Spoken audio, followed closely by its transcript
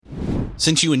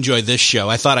Since you enjoy this show,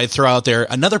 I thought I'd throw out there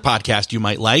another podcast you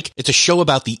might like. It's a show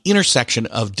about the intersection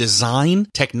of design,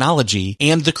 technology,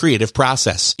 and the creative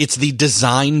process. It's the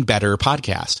Design Better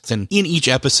podcast. And in each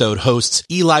episode, hosts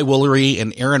Eli Woolery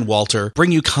and Aaron Walter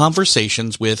bring you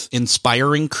conversations with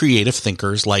inspiring creative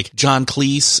thinkers like John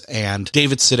Cleese and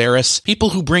David Sedaris, people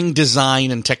who bring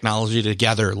design and technology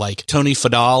together like Tony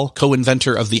Fadal,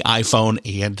 co-inventor of the iPhone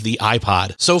and the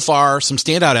iPod. So far, some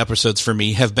standout episodes for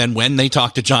me have been when they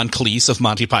talk to John Cleese of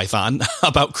Monty Python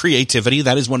about creativity.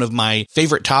 That is one of my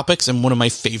favorite topics and one of my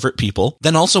favorite people.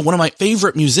 Then also one of my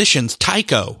favorite musicians,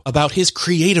 Tycho, about his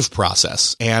creative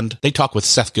process. And they talk with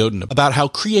Seth Godin about how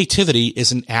creativity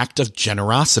is an act of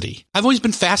generosity. I've always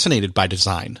been fascinated by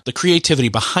design, the creativity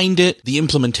behind it, the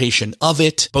implementation of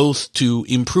it, both to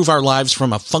improve our lives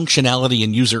from a functionality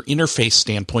and user interface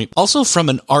standpoint, also from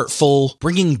an artful,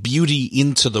 bringing beauty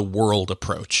into the world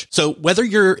approach. So whether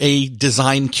you're a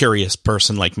design curious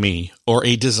person like me or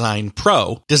a design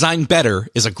pro, Design Better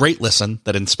is a great listen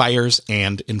that inspires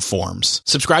and informs.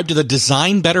 Subscribe to the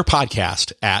Design Better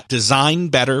podcast at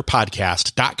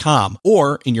designbetterpodcast.com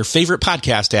or in your favorite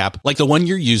podcast app like the one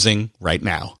you're using right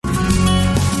now.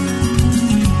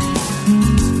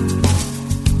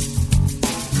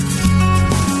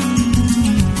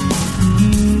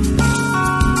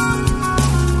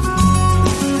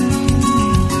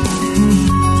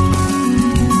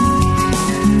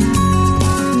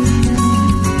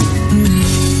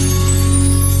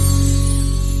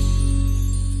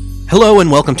 Hello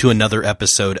and welcome to another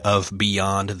episode of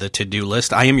Beyond the To-Do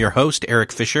List. I am your host,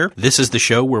 Eric Fisher. This is the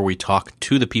show where we talk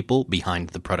to the people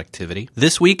behind the productivity.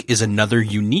 This week is another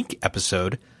unique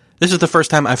episode. This is the first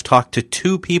time I've talked to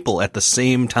two people at the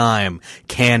same time.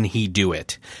 Can he do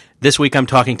it? This week I'm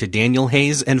talking to Daniel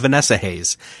Hayes and Vanessa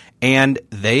Hayes, and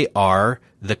they are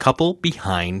the couple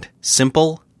behind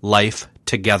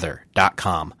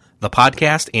SimpleLifeTogether.com. the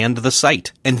podcast and the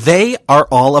site. And they are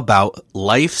all about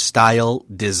lifestyle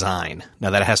design.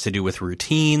 Now that has to do with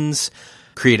routines,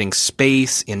 creating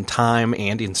space in time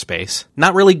and in space.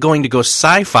 Not really going to go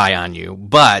sci-fi on you,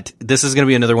 but this is going to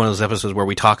be another one of those episodes where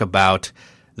we talk about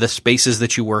the spaces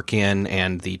that you work in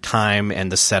and the time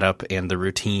and the setup and the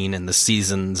routine and the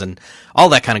seasons and all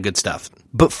that kind of good stuff.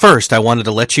 But first, I wanted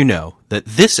to let you know that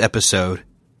this episode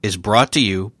is brought to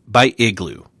you by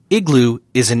Igloo. Igloo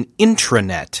is an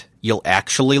intranet you'll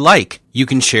actually like. You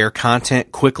can share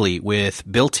content quickly with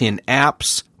built-in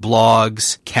apps,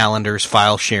 blogs, calendars,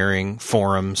 file sharing,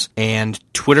 forums, and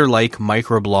Twitter-like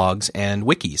microblogs and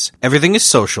wikis. Everything is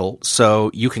social, so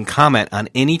you can comment on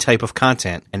any type of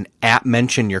content and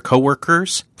mention your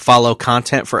coworkers, follow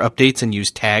content for updates, and use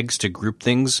tags to group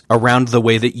things around the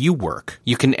way that you work.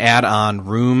 You can add on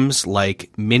rooms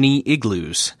like mini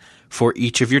igloos for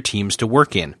each of your teams to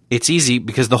work in. It's easy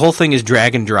because the whole thing is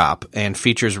drag and drop and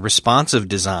features responsive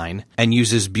design and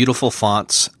uses beautiful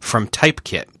fonts from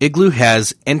Typekit. Igloo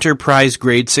has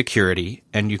enterprise-grade security,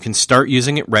 and you can start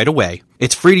using it right away.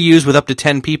 It's free to use with up to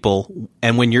 10 people,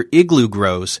 and when your Igloo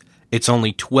grows, it's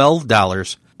only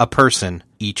 $12 a person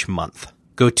each month.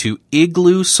 Go to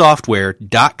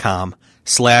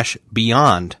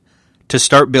igloosoftware.com/beyond to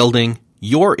start building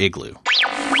your Igloo.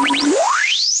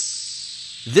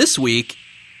 This week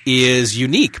is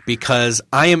unique because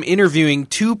I am interviewing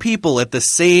two people at the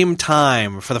same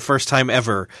time for the first time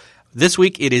ever. This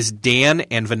week it is Dan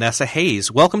and Vanessa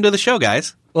Hayes. Welcome to the show,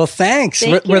 guys. Well, thanks.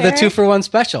 We're the 2-for-1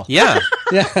 special. Yeah.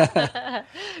 Yeah.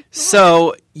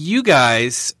 So you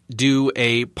guys do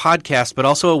a podcast, but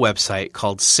also a website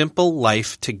called Simple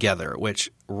Life Together,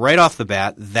 which right off the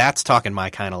bat, that's talking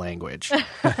my kind of language.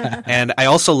 And I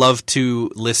also love to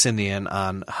listen in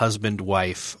on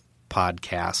husband-wife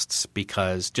podcasts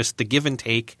because just the give and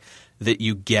take that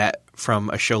you get from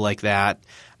a show like that.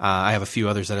 I have a few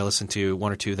others that I listen to,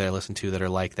 one or two that I listen to that are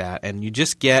like that. And you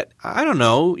just get, I don't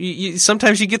know,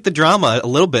 sometimes you get the drama a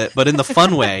little bit, but in the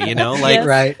fun way, you know, like,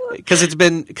 right. Because it's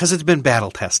been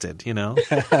battle tested, you know.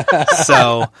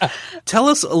 So tell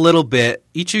us a little bit.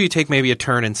 Each of you take maybe a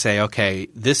turn and say, okay,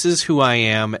 this is who I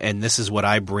am and this is what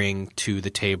I bring to the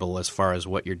table as far as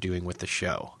what you're doing with the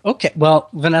show. Okay. Well,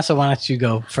 Vanessa, why don't you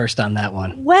go first on that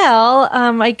one? Well,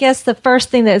 I guess the first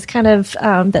thing that is kind of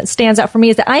that stands out for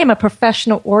me is that I am a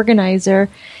professional organizer.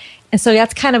 And so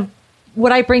that's kind of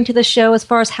what I bring to the show as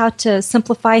far as how to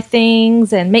simplify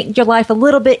things and make your life a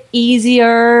little bit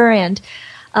easier. And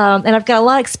I've got a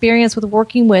lot of experience with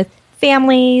working with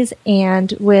families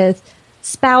and with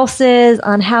spouses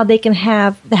on how they can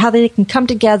come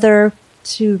together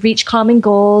to reach common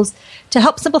goals to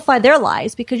help simplify their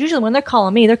lives. Because usually when they're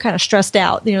calling me, they're kind of stressed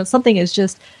out. You know, something is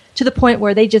just to the point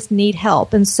where they just need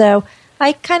help. And so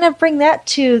I kind of bring that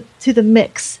to the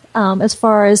mix as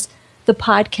far as the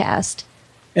podcast?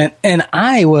 And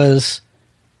I was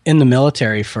in the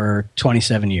military for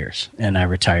 27 years, and I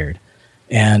retired.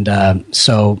 And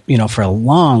so, for a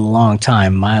long, long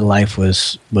time, my life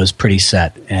was pretty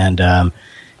set. And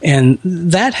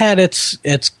that had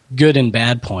its good and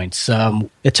bad points.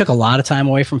 It took a lot of time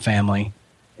away from family,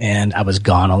 and I was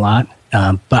gone a lot.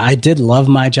 But I did love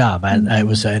my job. It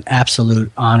was an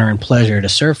absolute honor and pleasure to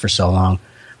serve for so long.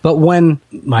 But when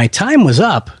my time was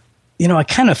up, I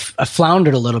kind of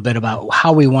floundered a little bit about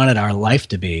how we wanted our life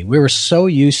to be. We were so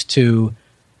used to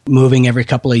moving every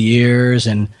couple of years.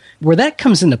 And where that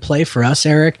comes into play for us,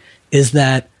 Eric, is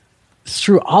that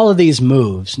through all of these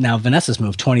moves, now Vanessa's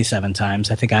moved 27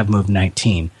 times. I think I've moved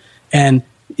 19. And,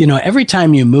 every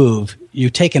time you move,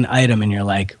 you take an item and you're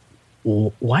like,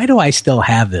 why do I still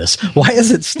have this? Why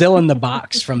is it still in the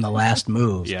box from the last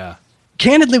move? Yeah.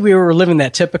 Candidly, we were living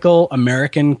that typical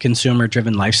American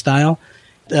consumer-driven lifestyle.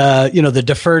 The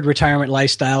deferred retirement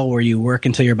lifestyle where you work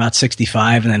until you're about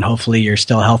 65 and then hopefully you're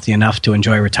still healthy enough to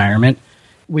enjoy retirement.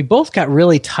 We both got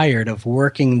really tired of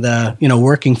working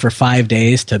for 5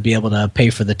 days to be able to pay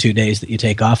for the 2 days that you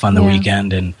take off on the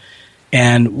weekend.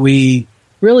 And we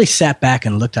really sat back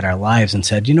and looked at our lives and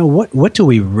said, what do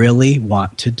we really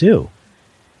want to do?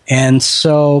 And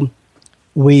so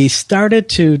we started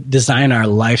to design our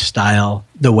lifestyle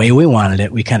the way we wanted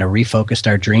it. We kind of refocused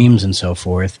our dreams and so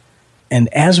forth.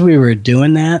 And as we were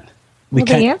doing that, the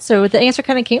answer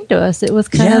kind of came to us. It was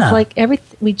kind of like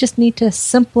we just need to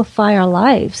simplify our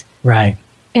lives. Right.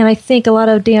 And I think a lot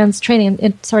of Dan's training,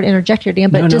 and sorry to interject here, Dan,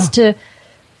 but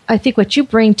I think what you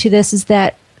bring to this is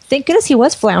that, thank goodness he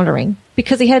was floundering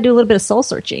because he had to do a little bit of soul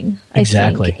searching,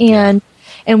 exactly. I think.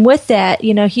 And with that,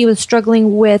 he was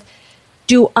struggling with,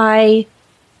 do I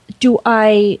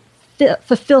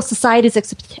fulfill society's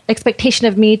expectation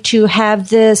of me to have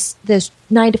this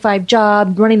 9-to-5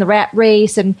 job, running the rat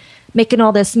race and making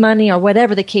all this money or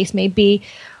whatever the case may be?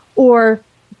 Or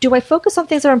do I focus on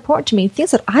things that are important to me,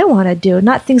 things that I want to do,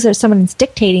 not things that someone's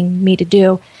dictating me to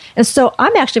do? And so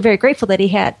I'm actually very grateful that he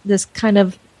had this kind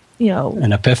of,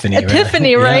 an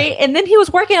epiphany, right? And then he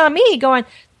was working on me going,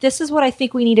 this is what I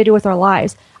think we need to do with our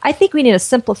lives. I think we need to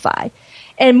simplify.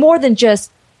 And more than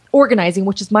just organizing,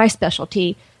 which is my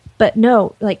specialty, but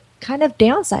no, like kind of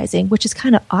downsizing, which is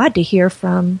kind of odd to hear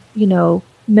from,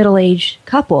 middle-aged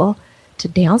couple to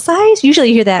downsize. Usually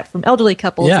you hear that from elderly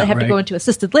couples that have to go into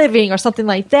assisted living or something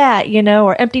like that,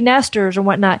 or empty nesters or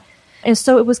whatnot. And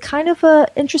so it was kind of an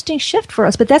interesting shift for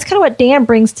us. But that's kind of what Dan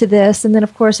brings to this. And then,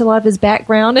 of course, a lot of his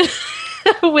background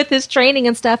with his training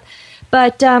and stuff.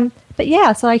 But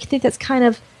yeah, so I think that's kind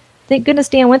of, thank goodness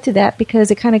Dan went through that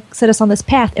because it kind of set us on this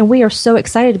path. And we are so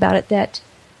excited about it that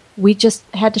we just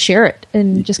had to share it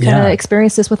and just kind of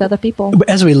experience this with other people.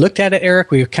 As we looked at it,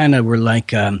 Eric, we kind of were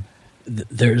like,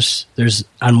 there's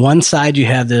on one side you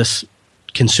have this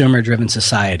consumer-driven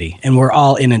society, and we're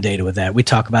all inundated with that. We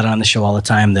talk about it on the show all the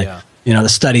time that the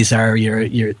studies are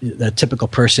the typical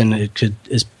person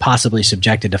is possibly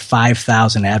subjected to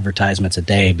 5,000 advertisements a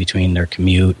day between their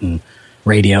commute and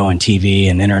radio and TV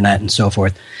and internet and so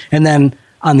forth. And then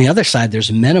on the other side, there's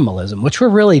minimalism, which we're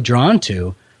really drawn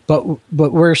to. But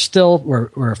we're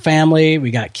a family.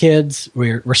 We got kids.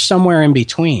 We're somewhere in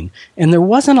between, and there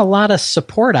wasn't a lot of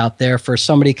support out there for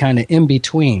somebody kind of in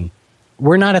between.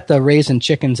 We're not at the raising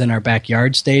chickens in our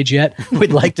backyard stage yet.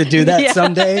 We'd like to do that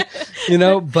someday,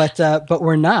 but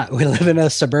we're not. We live in a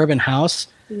suburban house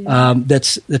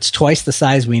that's twice the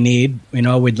size we need.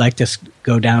 We'd like to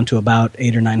go down to about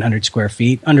 800 or 900 square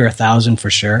feet, under 1,000 for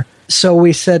sure. So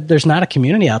we said, there's not a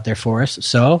community out there for us,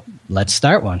 so let's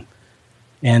start one.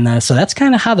 And so that's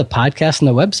kind of how the podcast and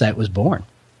the website was born.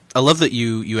 I love that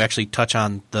you actually touch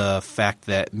on the fact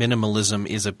that minimalism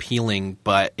is appealing,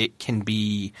 but it can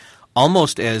be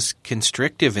almost as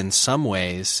constrictive in some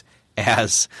ways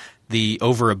as the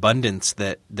overabundance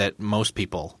that most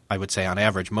people, I would say on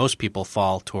average, most people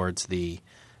fall towards the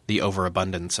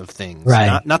overabundance of things.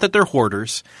 Right. Not that they're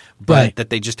hoarders, but that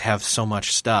they just have so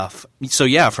much stuff. So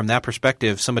yeah, from that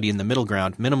perspective, somebody in the middle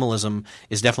ground, minimalism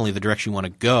is definitely the direction you want to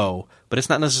go, but it's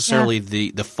not necessarily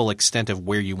the full extent of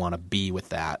where you want to be with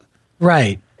that.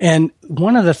 Right. And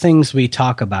one of the things we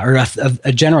talk about, or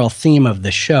a general theme of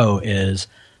the show is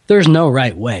there's no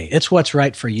right way. It's what's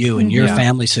right for you and your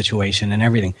family situation and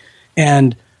everything.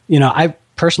 And, I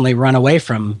personally run away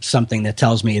from something that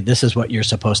tells me this is what you're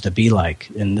supposed to be like,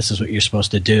 and this is what you're supposed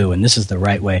to do, and this is the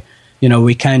right way.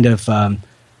 We kind of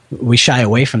we shy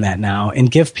away from that now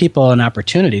and give people an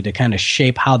opportunity to kind of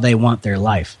shape how they want their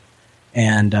life.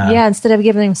 And instead of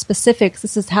giving them specifics,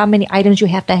 this is how many items you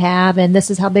have to have, and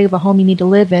this is how big of a home you need to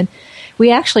live in.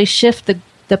 We actually shift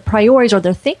the priorities or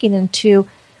their thinking into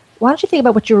why don't you think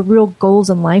about what your real goals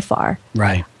in life are?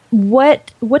 Right.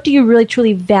 What do you really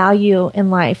truly value in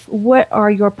life? What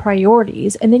are your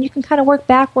priorities? And then you can kind of work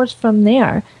backwards from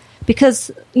there.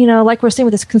 Because, like we're saying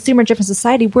with this consumer-driven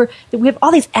society, we have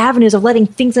all these avenues of letting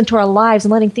things into our lives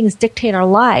and letting things dictate our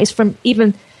lives, from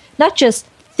even not just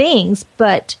things,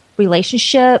 but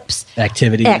relationships,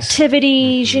 activities.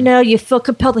 Mm-hmm. You feel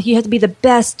compelled that you have to be the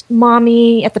best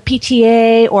mommy at the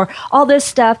PTA or all this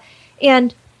stuff.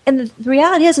 And the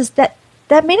reality is that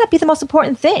may not be the most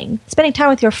important thing. Spending time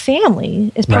with your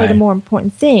family is probably the more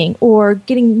important thing, or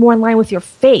getting more in line with your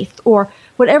faith, or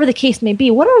whatever the case may be.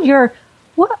 What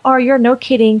are your, no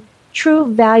kidding,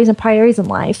 true values and priorities in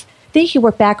life? Then you can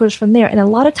work backwards from there. And a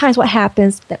lot of times what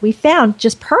happens that we found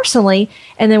just personally,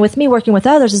 and then with me working with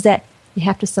others, is that you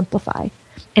have to simplify.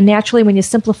 And naturally, when you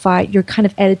simplify, you're kind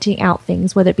of editing out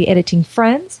things, whether it be editing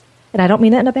friends. And I don't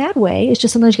mean that in a bad way. It's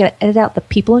just sometimes you got to edit out the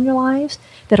people in your lives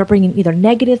that are bringing either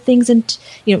negative things and,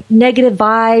 negative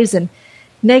vibes and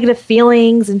negative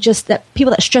feelings, and just that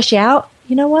people that stress you out.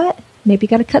 You know what? Maybe you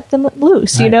got to cut them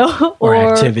loose, or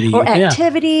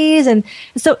activities. And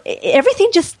so everything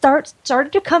just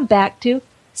started to come back to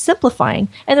simplifying.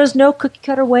 And there's no cookie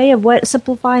cutter way of what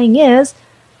simplifying is,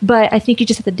 but I think you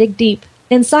just have to dig deep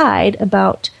inside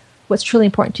about what's truly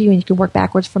important to you, and you can work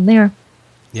backwards from there.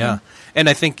 Yeah. And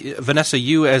I think, Vanessa,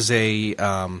 you as a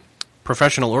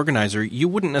professional organizer, you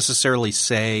wouldn't necessarily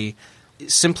say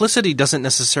simplicity doesn't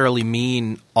necessarily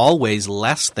mean always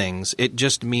less things. It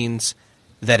just means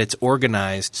that it's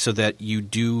organized so that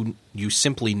you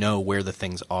simply know where the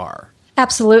things are.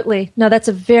 Absolutely. No, that's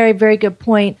a very, very good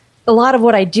point. A lot of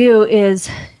what I do is,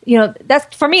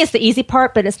 that's, for me, it's the easy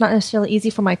part, but it's not necessarily easy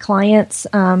for my clients,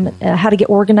 how to get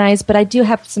organized. But I do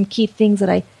have some key things that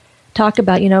I talk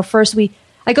about. First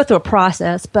I go through a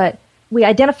process, but we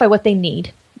identify what they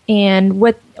need and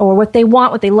what they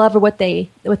want, what they love, or what they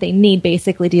need,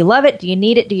 basically. Do you love it? Do you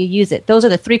need it? Do you use it? Those are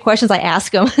the 3 questions I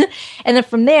ask them. And then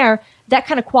from there, that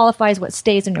kind of qualifies what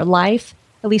stays in your life,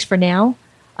 at least for now,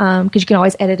 because you can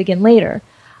always edit again later.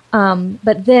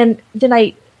 But then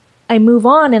I move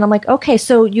on, and I'm like, okay,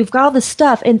 so you've got all this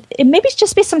stuff, and maybe it's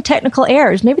just be some technical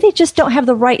errors. Maybe they just don't have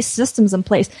the right systems in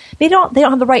place. They don't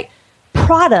have the right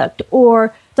product,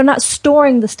 or they're not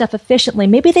storing the stuff efficiently.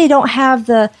 Maybe they don't have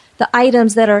the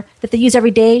items that they use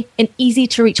every day in easy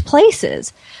to reach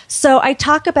places. So I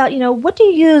talk about, what do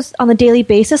you use on a daily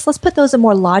basis? Let's put those in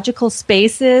more logical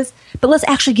spaces, but let's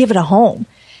actually give it a home.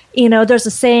 There's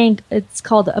a saying, it's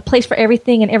called a place for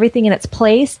everything and everything in its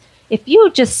place. If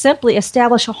you just simply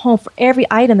establish a home for every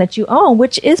item that you own,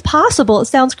 which is possible, it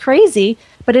sounds crazy,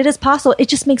 but it is possible. It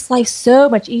just makes life so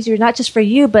much easier, not just for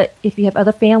you, but if you have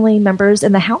other family members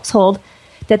in the household,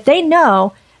 that they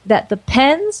know that the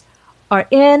pens are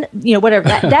in, whatever,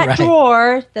 that right.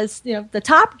 drawer, that's, the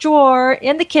top drawer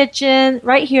in the kitchen,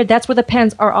 right here, that's where the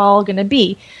pens are all going to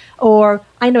be. Or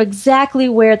I know exactly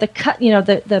where the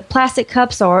the plastic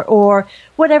cups are, or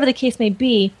whatever the case may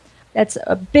be. That's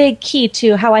a big key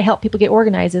to how I help people get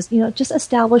organized is, just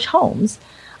establish homes.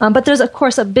 But there's, of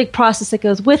course, a big process that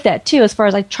goes with that, too, as far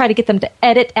as I try to get them to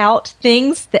edit out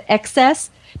things, the excess,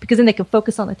 because then they can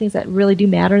focus on the things that really do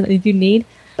matter, that they do need.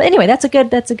 But anyway, that's a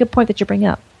good point that you bring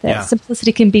up. That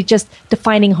simplicity can be just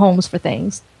defining homes for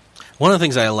things. One of the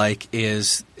things I like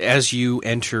is as you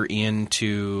enter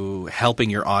into helping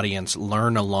your audience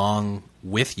learn along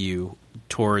with you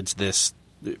towards this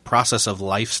process of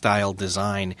lifestyle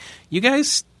design, you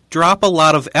guys drop a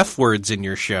lot of F words in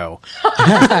your show.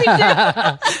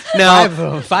 Now,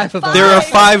 five of them. There are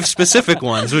 5 specific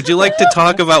ones. Would you like to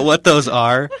talk about what those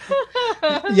are?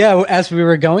 Yeah, as we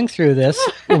were going through this,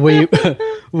 we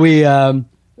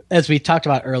as we talked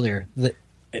about earlier, that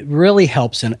it really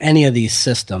helps in any of these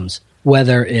systems,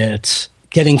 whether it's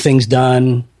getting things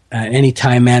done, any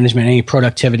time management, any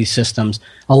productivity systems.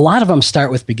 A lot of them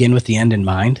begin with the end in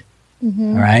mind.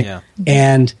 Mm-hmm. All right. Yeah.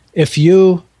 And if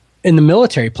you, in the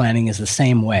military planning is the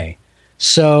same way.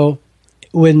 So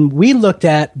when we looked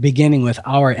at beginning with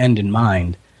our end in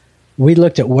mind, we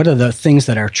looked at what are the things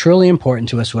that are truly important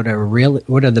to us, what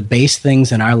are the base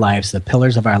things in our lives, the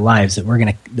pillars of our lives that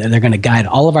they're going to guide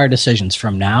all of our decisions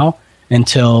from now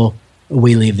until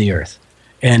we leave the earth.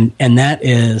 And that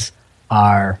is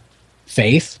our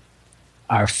faith,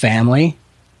 our family,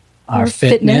 our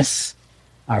fitness,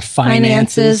 our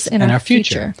finances, and our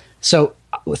future. So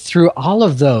through all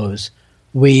of those,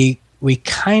 we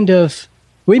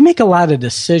make a lot of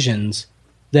decisions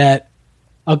that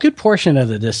a good portion of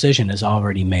the decision is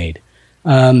already made.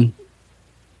 And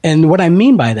what I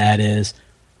mean by that is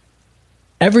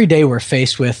every day we're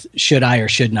faced with should I or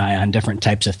shouldn't I on different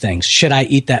types of things. Should I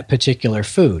eat that particular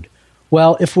food?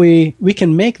 Well, if we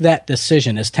can make that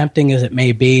decision, as tempting as it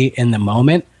may be in the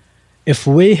moment, if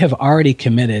we have already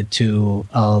committed to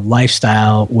a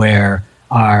lifestyle where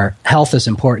our health is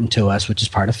important to us, which is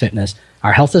part of fitness,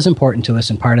 our health is important to us,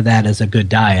 and part of that is a good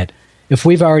diet. If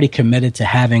we've already committed to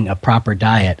having a proper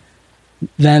diet,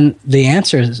 then the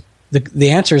answer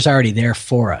is already there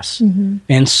for us. Mm-hmm.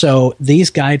 And so these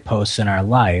guideposts in our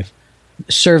life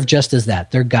serve just as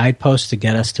that. They're guideposts to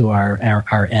get us to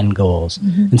our end goals.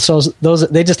 Mm-hmm. And so those,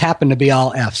 they just happen to be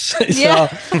all F's.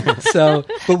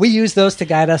 But we use those to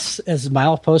guide us as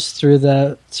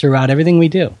mileposts throughout everything we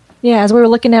do. Yeah, as we were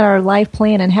looking at our life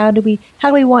plan and how do we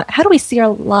see our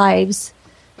lives,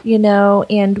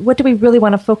 and what do we really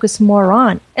want to focus more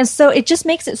on? And so it just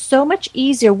makes it so much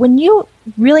easier when you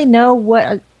really know what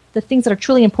are the things that are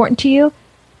truly important to you.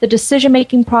 The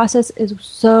decision-making process is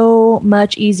so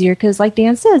much easier because, like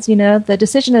Dan says, the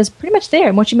decision is pretty much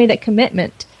there once you made that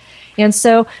commitment. And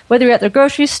so whether you're at the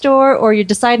grocery store or you're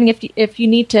deciding if you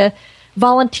need to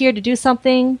volunteer to do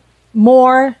something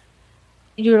more,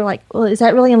 you're like, well, is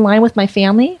that really in line with my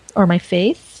family or my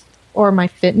faith or my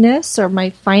fitness or my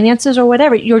finances or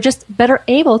whatever? You're just better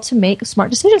able to make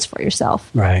smart decisions for yourself.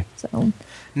 Right. So.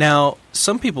 Now,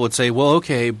 some people would say, well,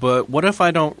 okay, but what if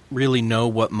I don't really know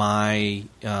what my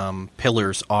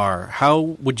pillars are? How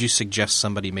would you suggest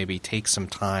somebody maybe take some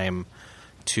time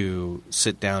to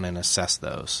sit down and assess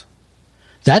those?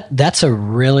 That's a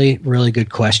really, really good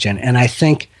question. And I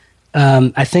think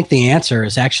the answer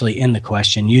is actually in the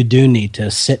question. You do need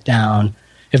to sit down,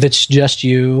 if it's just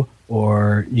you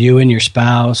or you and your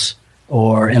spouse,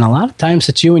 and a lot of times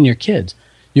it's you and your kids.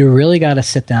 You really got to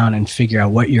sit down and figure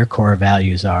out what your core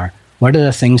values are. What are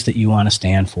the things that you want to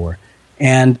stand for?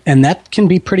 And that can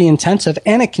be pretty intensive,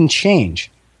 and it can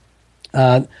change.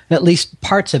 At least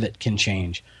parts of it can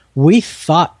change. We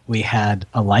thought we had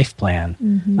a life plan.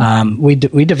 Mm-hmm.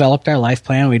 We developed our life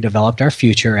plan. We developed our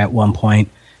future at one point,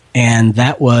 and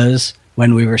that was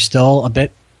when we were still a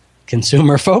bit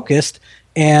consumer focused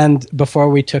and before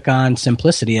we took on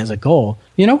simplicity as a goal.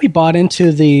 We bought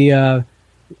into the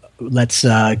let's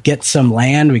get some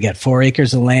land. We got 4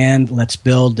 acres of land. Let's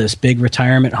build this big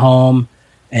retirement home,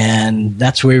 and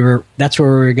that's where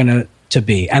we were going to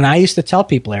be. And I used to tell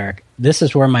people, Eric, this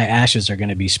is where my ashes are going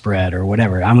to be spread, or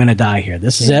whatever. I'm going to die here.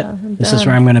 This is it. This is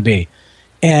where I'm going to be.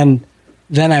 And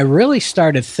then I really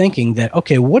started thinking that,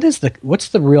 okay, what's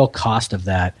the real cost of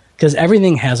that? Because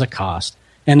everything has a cost,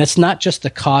 and it's not just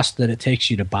the cost that it takes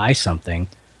you to buy something,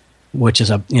 which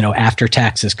is after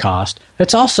taxes cost.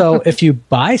 It's also, if you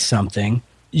buy something,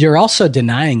 you're also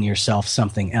denying yourself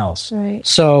something else. Right.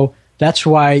 So that's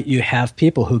why you have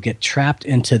people who get trapped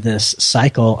into this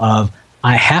cycle of,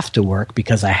 I have to work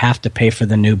because I have to pay for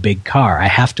the new big car. I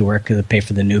have to work to pay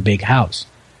for the new big house.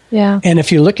 Yeah. And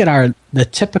if you look at the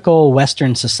typical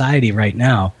Western society right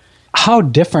now, how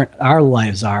different our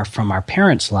lives are from our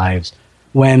parents' lives.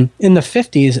 When in the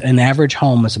 50s, an average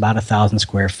home was about 1,000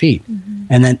 square feet. Mm-hmm.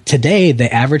 And then today,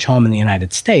 the average home in the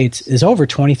United States is over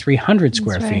 2,300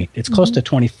 square feet. It's close to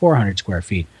 2,400 square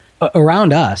feet.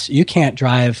 Around us, you can't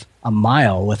drive a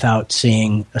mile without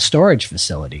seeing a storage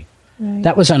facility. Right.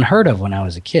 That was unheard of when I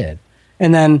was a kid.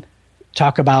 And then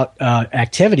talk about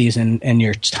activities and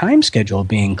your time schedule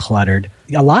being cluttered.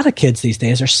 A lot of kids these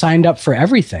days are signed up for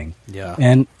everything. Yeah.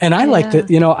 And I like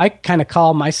to, I kind of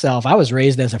call myself, I was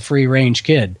raised as a free range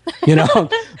kid.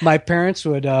 My parents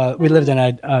would, we lived in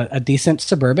a decent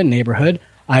suburban neighborhood.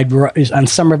 On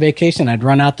summer vacation, I'd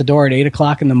run out the door at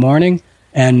 8:00 in the morning,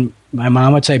 and my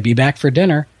mom would say, be back for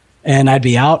dinner. And I'd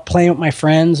be out playing with my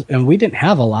friends, and we didn't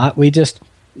have a lot.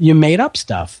 You made up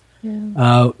stuff.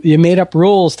 Yeah. You made up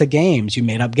rules to games. You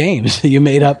made up games. You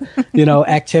made up,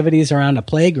 activities around a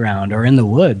playground or in the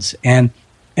woods. And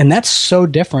that's so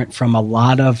different from a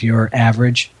lot of your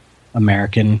average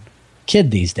American kid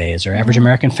these days, or average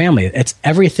American family.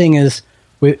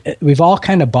 We've all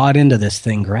kind of bought into this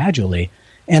thing gradually.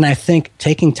 And I think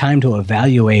taking time to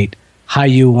evaluate how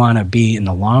you want to be in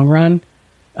the long run,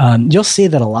 you'll see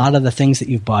that a lot of the things that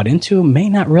you've bought into may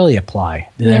not really apply.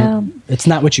 Yeah. It's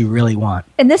not what you really want.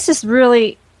 And this is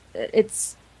really,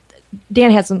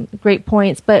 Dan had some great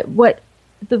points, but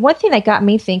the one thing that got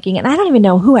me thinking, and I don't even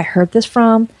know who I heard this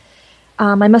from,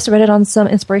 I must have read it on some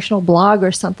inspirational blog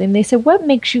or something. They said, what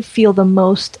makes you feel the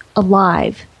most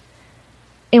alive?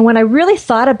 And when I really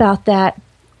thought about that,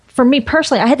 for me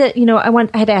personally, I had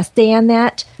to ask Dan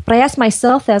that, but I asked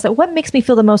myself that. I was like, what makes me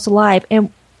feel the most alive?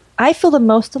 And I feel the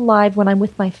most alive when I'm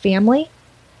with my family,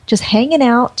 just hanging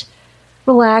out,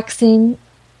 relaxing,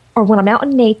 or when I'm out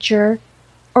in nature,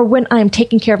 or when I'm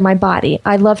taking care of my body.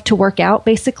 I love to work out,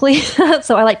 basically,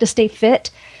 so I like to stay fit.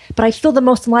 But I feel the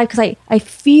most alive because I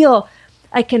feel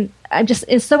I can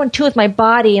it's so in tune with my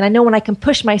body, and I know when I can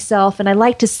push myself, and I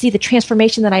like to see the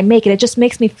transformation that I make, and it just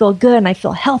makes me feel good, and I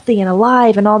feel healthy and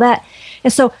alive and all that.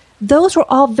 And so those were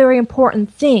all very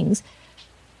important things.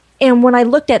 And when I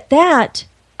looked at that,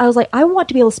 I was like, I want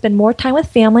to be able to spend more time with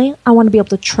family. I want to be able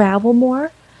to travel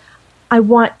more. I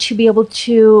want to be able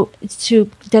to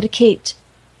dedicate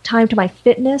time to my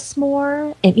fitness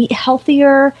more and eat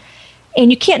healthier. And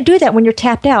you can't do that when you're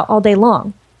tapped out all day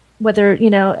long, whether,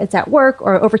 it's at work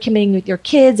or overcommitting with your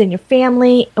kids and your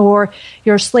family, or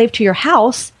you're a slave to your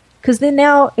house, because then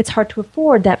now it's hard to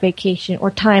afford that vacation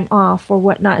or time off or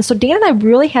whatnot. And so Dan and I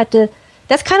really had to,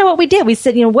 that's kind of what we did. We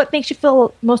said, what makes you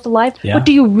feel most alive? Yeah. What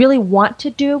do you really want to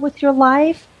do with your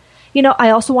life? I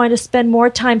also wanted to spend more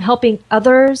time helping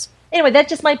others. Anyway, that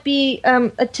just might be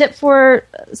a tip for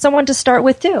someone to start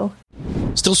with too.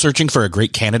 Still searching for a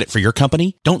great candidate for your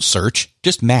company? Don't search,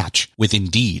 just match with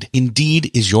Indeed. Indeed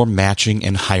is your matching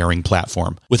and hiring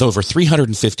platform with over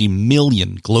 350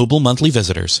 million global monthly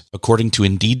visitors, according to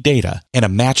Indeed data, and a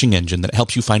matching engine that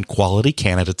helps you find quality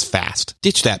candidates fast.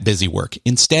 Ditch that busy work.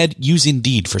 Instead, use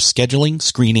Indeed for scheduling,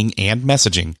 screening, and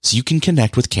messaging so you can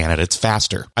connect with candidates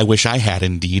faster. I wish I had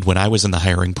Indeed when I was in the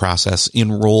hiring process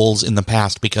in roles in the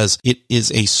past, because it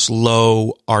is a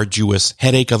slow, arduous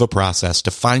headache of a process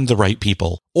to find the right people.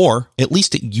 Or, at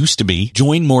least it used to be.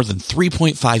 Join more than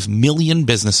 3.5 million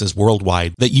businesses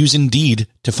worldwide that use Indeed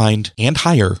to find and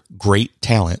hire great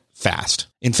talent fast.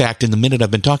 In fact, in the minute I've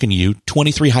been talking to you,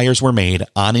 23 hires were made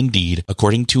on Indeed,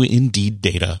 according to Indeed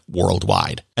data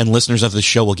worldwide. And listeners of the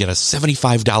show will get a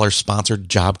 $75 sponsored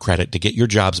job credit to get your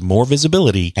jobs more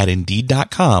visibility at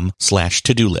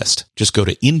Indeed.com/to-do list. Just go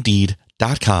to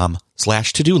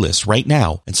Indeed.com/to-do list right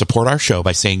now and support our show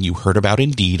by saying you heard about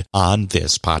Indeed on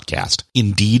this podcast.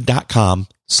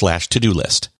 Indeed.com/to-do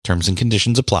list. Terms and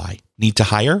conditions apply. Need to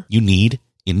hire? You need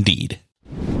Indeed.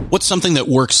 What's something that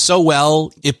works so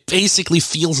well, it basically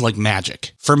feels like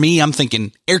magic? For me, I'm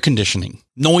thinking air conditioning,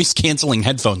 noise canceling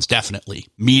headphones, definitely.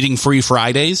 Meeting-free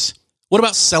Fridays? What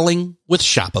about selling with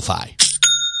Shopify?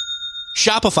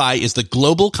 Shopify is the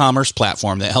global commerce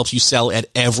platform that helps you sell at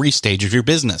every stage of your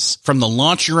business. From the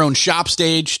launch your own shop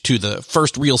stage to the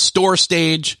first real store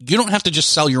stage, you don't have to just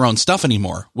sell your own stuff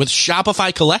anymore. With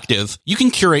Shopify Collective, you can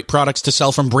curate products to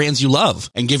sell from brands you love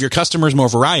and give your customers more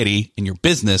variety and your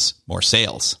business more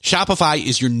sales. Shopify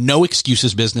is your no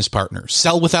excuses business partner.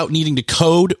 Sell without needing to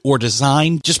code or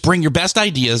design. Just bring your best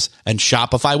ideas and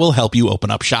Shopify will help you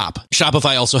open up shop.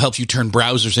 Shopify also helps you turn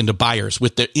browsers into buyers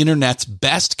with the internet's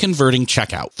best converting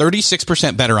checkout,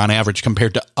 36% better on average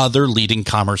compared to other leading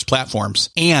commerce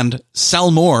platforms, and sell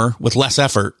more with less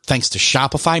effort thanks to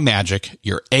Shopify Magic,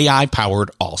 your AI-powered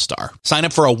all-star. Sign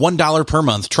up for a $1 per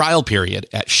month trial period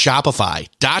at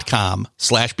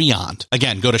shopify.com/beyond.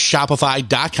 Again, go to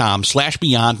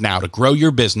shopify.com/beyond now to grow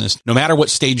your business no matter what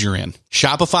stage you're in.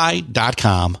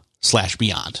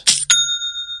 Shopify.com/beyond.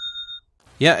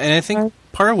 Yeah, and I think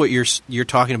part of what you're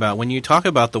talking about, when you talk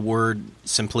about the word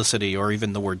simplicity or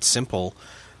even the word simple,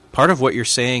 part of what you're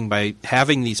saying by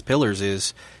having these pillars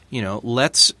is,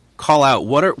 let's call out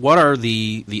what are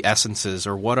the essences,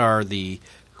 or what are the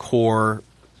core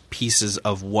pieces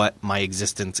of what my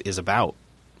existence is about.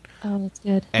 Oh, that's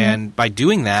good. And by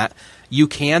doing that, you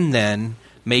can then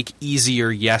make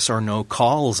easier yes or no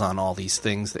calls on all these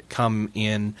things that come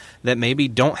in that maybe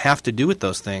don't have to do with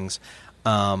those things.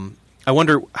 I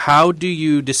wonder, how do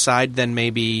you decide then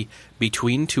maybe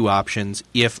between two options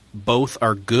if both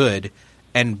are good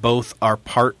and both are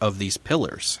part of these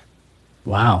pillars?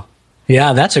 Wow.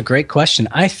 Yeah, that's a great question.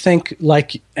 I think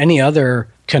like any other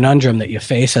conundrum that you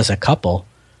face as a couple,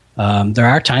 there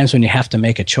are times when you have to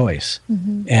make a choice.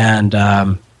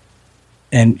 Mm-hmm.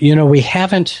 And we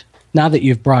haven't, now that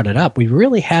you've brought it up, we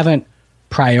really haven't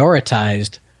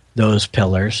prioritized those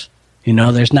pillars.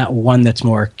 There's not one that's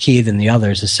more key than the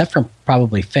others, except for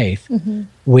probably faith. Mm-hmm.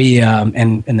 We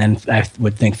and then I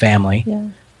would think family. Yeah.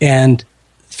 And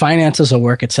finances will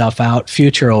work itself out.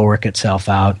 Future will work itself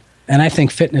out. And I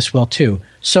think fitness will too.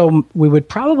 So we would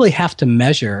probably have to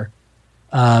measure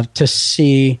to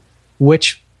see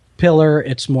which pillar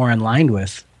it's more in line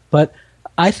with. But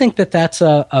I think that's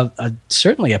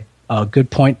certainly a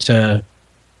good point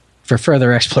for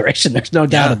further exploration. There's no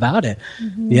doubt about it.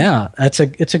 Mm-hmm. Yeah, it's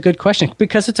a good question,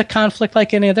 because it's a conflict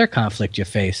like any other conflict you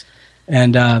face.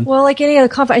 And like any other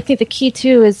conflict, I think the key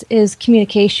too is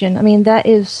communication. I mean, that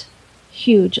is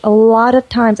huge. A lot of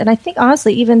times, and I think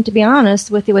honestly, even to be honest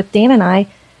with you, with Dan and I,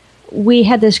 we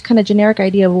had this kind of generic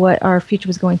idea of what our future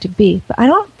was going to be, but I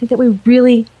don't think that we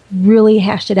really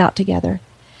hashed it out together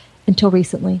until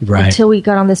recently, until we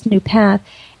got on this new path.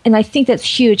 And I think that's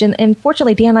huge. And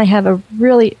fortunately, Dan and I have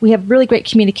really great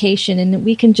communication, and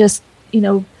we can just,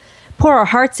 pour our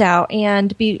hearts out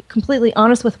and be completely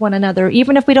honest with one another.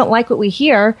 Even if we don't like what we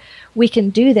hear, we can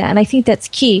do that. And I think that's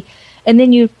key. And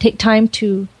then you take time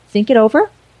to think it over,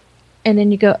 and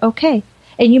then you go, okay.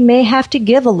 And you may have to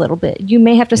give a little bit. You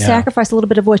may have to sacrifice a little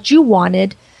bit of what you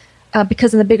wanted,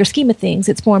 because in the bigger scheme of things,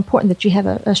 it's more important that you have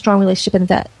a strong relationship and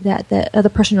that the other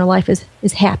person in your life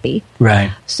is happy.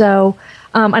 Right. So,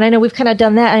 and I know we've kind of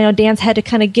done that. I know Dan's had to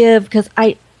kind of give, because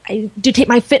I do take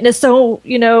my fitness so,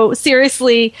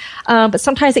 seriously, but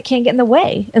sometimes it can get in the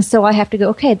way. And so I have to go,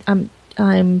 okay,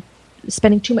 I'm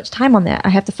spending too much time on that. I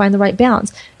have to find the right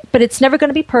balance. But it's never going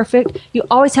to be perfect. You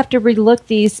always have to relook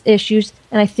these issues,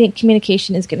 and I think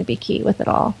communication is going to be key with it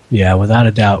all. Yeah, without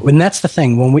a doubt. And that's the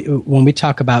thing. When we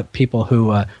talk about people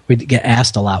who we get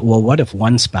asked a lot, well, what if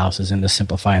one spouse is into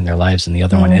simplifying their lives and the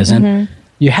other one isn't?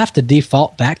 You have to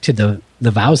default back to the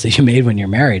vows that you made when you're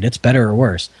married. It's better or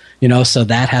worse. So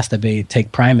that has to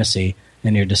take primacy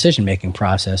in your decision-making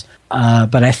process.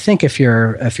 But I think if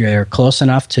you're close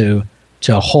enough to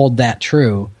hold that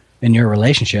true in your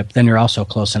relationship, then you're also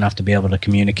close enough to be able to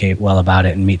communicate well about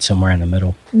it and meet somewhere in the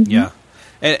middle. Yeah.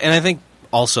 And I think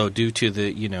also due to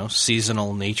the,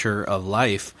 seasonal nature of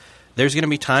life, there's going to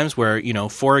be times where,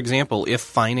 for example, if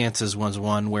finances was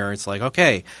one where it's like,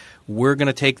 okay, we're going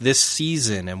to take this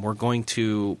season and we're going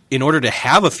to, in order to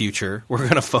have a future, we're going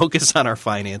to focus on our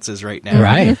finances right now.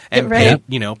 Right. And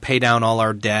pay down all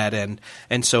our debt.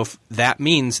 And so that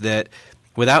means that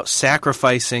without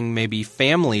sacrificing maybe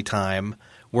family time,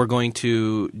 we're going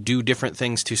to do different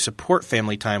things to support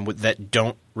family time that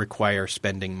don't require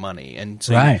spending money. And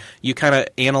so you kind of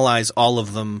analyze all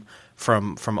of them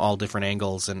from all different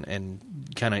angles and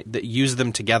kind of use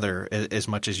them together as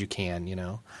much as you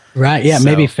can, Right, yeah. So,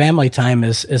 maybe family time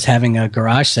is having a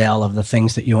garage sale of the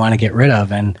things that you want to get rid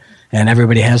of, and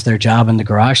everybody has their job in the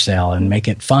garage sale and make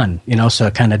it fun, so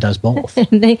it kind of does both.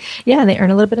 and they earn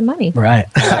a little bit of money. Right.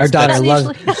 Our daughter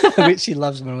loves she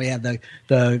loves when we have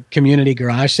the community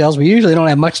garage sales. We usually don't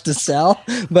have much to sell,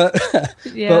 but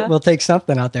we'll take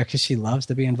something out there because she loves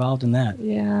to be involved in that.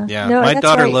 Yeah. Yeah. No, my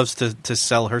daughter loves to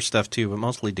sell her stuff too, but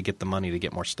mostly to get the money to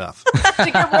get more stuff. To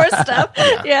get more stuff.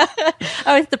 Yeah.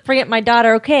 I have to bring up my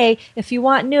daughter, okay, if you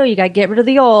want new, you got to get rid of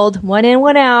the old. One in,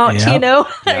 one out,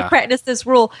 I practice this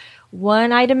rule.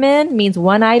 One item in means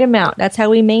one item out. That's how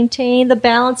we maintain the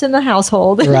balance in the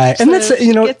household. Right. So and that's,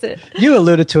 you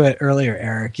alluded to it earlier,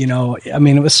 Eric.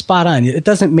 It was spot on. It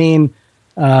doesn't mean,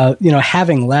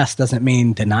 having less doesn't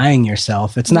mean denying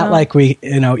yourself. It's not like we,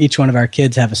 each one of our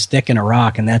kids have a stick and a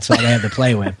rock and that's all they have to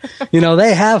play with.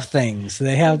 They have things.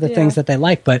 They have the things that they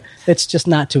like, but it's just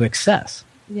not to excess.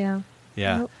 Yeah.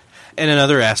 Yeah. Nope. And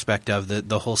another aspect of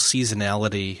the whole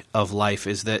seasonality of life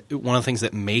is that one of the things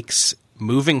that makes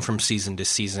moving from season to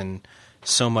season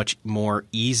so much more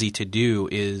easy to do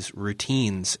is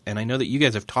routines. And I know that you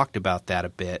guys have talked about that a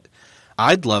bit.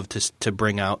 I'd love to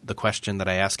bring out the question that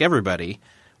I ask everybody,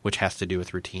 which has to do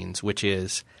with routines, which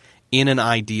is, in an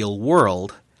ideal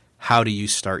world, how do you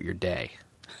start your day?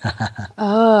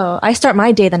 I start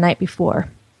my day the night before.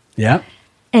 Yeah.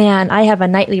 And I have a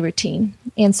nightly routine.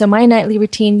 And so my nightly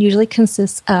routine usually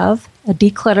consists of a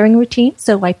decluttering routine.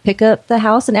 So I pick up the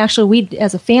house, and actually we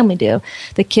as a family do.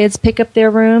 The kids pick up their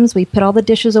rooms. We put all the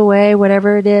dishes away,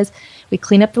 whatever it is. We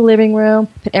clean up the living room,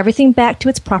 put everything back to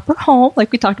its proper home,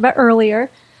 like we talked about earlier.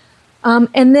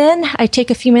 And then I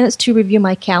take a few minutes to review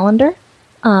my calendar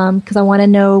because I want to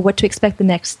know what to expect the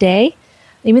next day.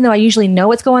 Even though I usually know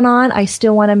what's going on, I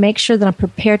still want to make sure that I'm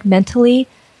prepared mentally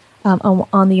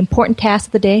on the important tasks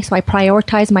of the day, so I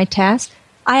prioritize my tasks.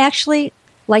 I actually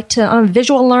like to, I'm a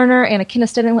visual learner and a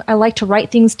kinesthetic. I like to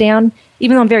write things down.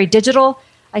 Even though I'm very digital,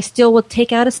 I still will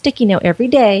take out a sticky note every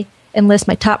day and list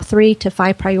my top 3 to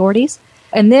 5 priorities.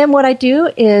 And then what I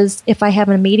do is, if I have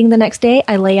a meeting the next day,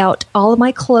 I lay out all of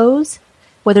my clothes,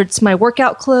 whether it's my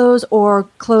workout clothes or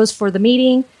clothes for the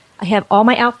meeting. I have all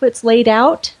my outfits laid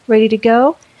out, ready to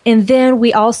go. And then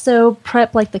we also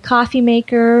prep like the coffee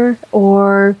maker,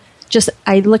 or just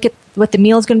I look at what the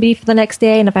meal is going to be for the next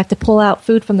day, and if I have to pull out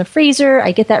food from the freezer,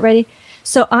 I get that ready.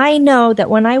 So I know that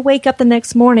when I wake up the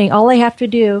next morning, all I have to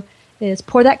do is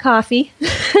pour that coffee,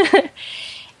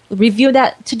 review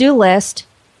that to-do list,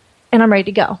 and I'm ready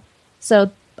to go.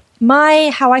 So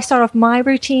how I start off my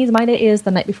routines, my day is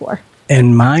the night before.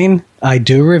 And mine, I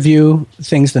do review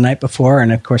things the night before,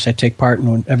 and of course I take part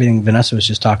in everything Vanessa was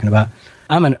just talking about.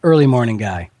 I'm an early morning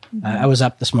guy. Mm-hmm. I was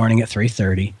up this morning at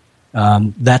 3:30.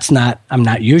 I'm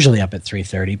not usually up at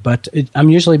 3:30, but I'm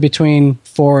usually between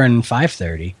 4 and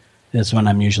 5:30 is when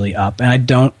I'm usually up. And I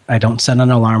don't set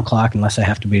an alarm clock unless I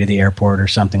have to be to the airport or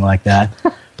something like that.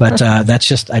 But I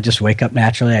just wake up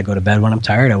naturally. I go to bed when I'm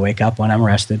tired. I wake up when I'm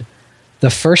rested. The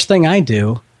first thing I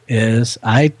do is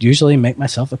I usually make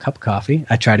myself a cup of coffee.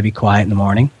 I try to be quiet in the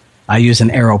morning. I use an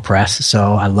AeroPress,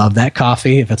 so I love that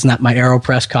coffee. If it's not my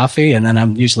AeroPress coffee, and then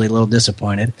I'm usually a little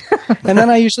disappointed. And then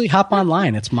I usually hop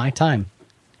online. It's my time.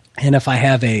 And if I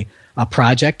have a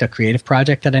project, a creative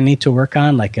project that I need to work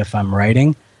on, like if I'm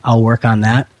writing, I'll work on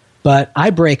that. But I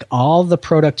break all the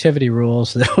productivity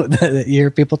rules that you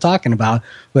hear people talking about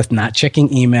with not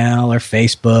checking email or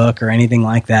Facebook or anything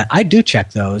like that. I do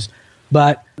check those,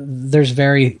 but there's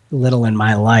very little in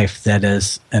my life that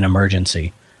is an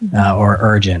emergency or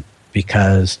urgent,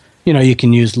 because you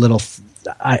can use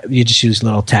you just use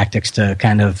little tactics to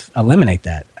kind of eliminate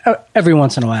that. Every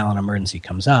once in a while, an emergency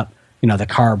comes up. The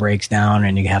car breaks down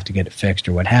and you have to get it fixed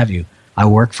or what have you. I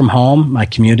work from home. My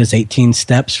commute is 18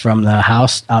 steps from the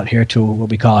house out here to what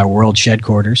we call our world shed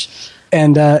quarters.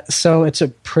 And so it's a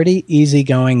pretty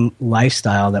easygoing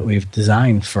lifestyle that we've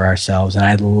designed for ourselves. And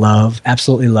I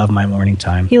absolutely love my morning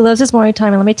time. He loves his morning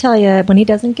time. And let me tell you, when he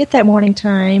doesn't get that morning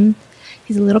time,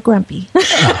 he's a little grumpy.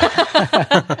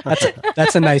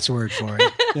 That's a nice word for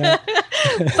it. Yeah.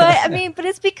 But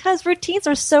it's because routines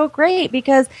are so great,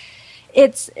 because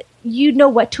it's,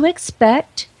 what to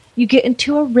expect. You get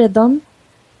into a rhythm.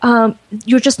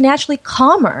 You're just naturally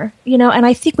calmer, and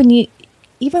I think when you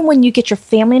get your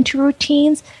family into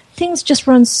routines, things just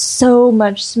run so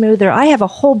much smoother. I have a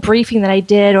whole briefing that I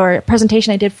did, or a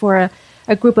presentation I did for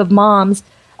a group of moms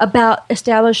about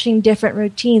establishing different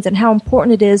routines and how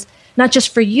important it is, not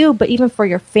just for you, but even for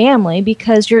your family,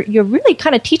 because you're really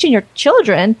kind of teaching your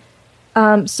children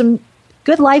some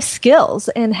good life skills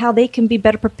and how they can be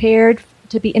better prepared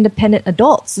to be independent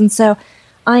adults. And so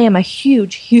I am a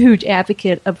huge, huge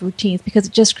advocate of routines, because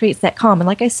it just creates that calm. And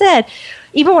like I said,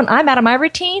 even when I'm out of my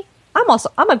routine,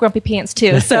 I'm a grumpy pants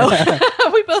too. So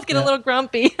we both get a little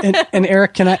grumpy. and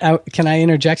Eric, can I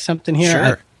interject something here?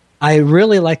 Sure. I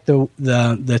really like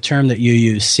the term that you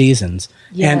use, seasons.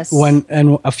 Yes.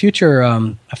 And a future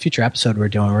episode we're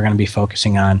going to be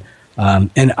focusing on,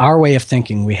 in our way of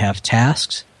thinking, we have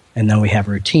tasks, and then we have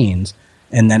routines,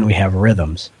 and then we have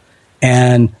rhythms.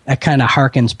 And that kind of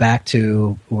harkens back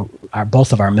to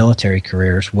both of our military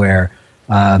careers, where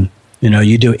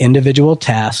you do individual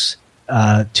tasks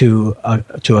to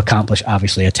accomplish,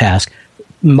 obviously, a task.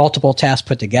 Multiple tasks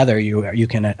put together, you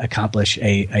can accomplish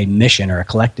a mission or a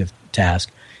collective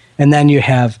task. And then you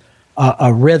have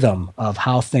a rhythm of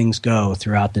how things go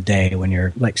throughout the day when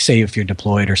you're, like, say if you're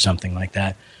deployed or something like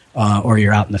that, or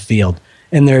you're out in the field.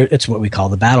 And it's what we call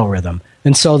the battle rhythm.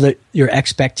 And so that your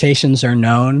expectations are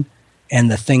known, and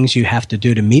the things you have to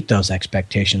do to meet those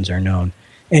expectations are known.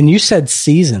 And you said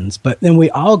seasons, but then we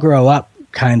all grow up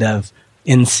kind of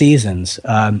in seasons.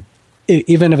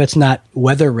 Even if it's not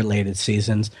weather-related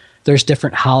seasons, there's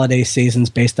different holiday seasons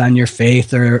based on your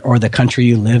faith or the country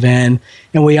you live in.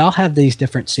 And we all have these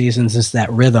different seasons as that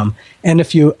rhythm. And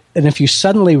if you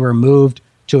suddenly were moved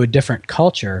to a different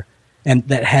culture and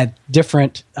that had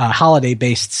different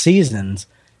holiday-based seasons,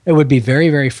 it would be very,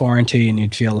 very foreign to you, and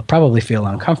you'd probably feel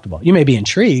uncomfortable. You may be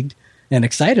intrigued and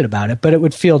excited about it, but it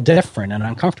would feel different and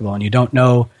uncomfortable, and you don't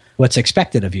know what's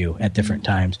expected of you at different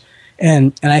times.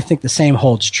 And I think the same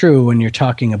holds true when you're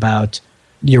talking about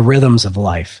your rhythms of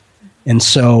life. And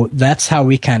so that's how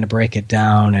we kind of break it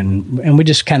down, and we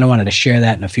just kind of wanted to share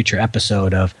that in a future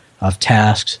episode of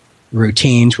tasks,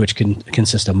 routines, which can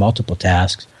consist of multiple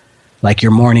tasks, like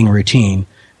your morning routine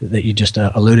that you just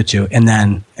alluded to, and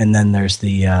then there's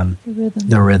the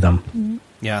rhythm. Mm-hmm.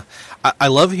 Yeah, I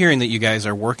love hearing that you guys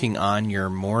are working on your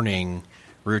morning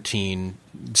routine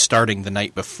starting the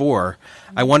night before.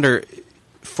 I wonder,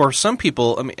 for some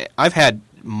people, I've had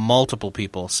multiple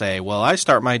people say, well, I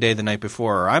start my day the night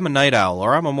before, or I'm a night owl,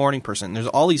 or I'm a morning person. There's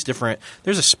all these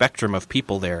there's a spectrum of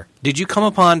people there. Did you come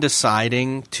upon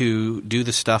deciding to do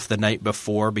the stuff the night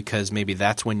before because maybe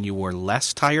that's when you were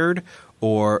less tired,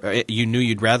 or you knew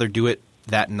you'd rather do it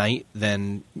that night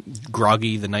than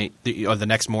groggy the night or the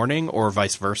next morning, or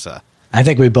vice versa? I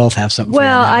think we both have something.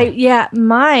 Well,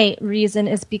 my reason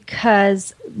is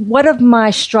because one of my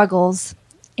struggles,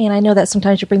 and I know that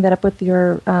sometimes you bring that up with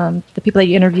your the people that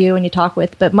you interview and you talk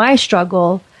with, but my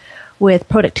struggle with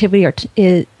productivity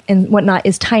and whatnot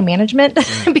is time management.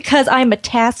 Because I'm a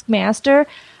taskmaster.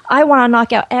 I want to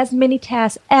knock out as many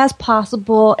tasks as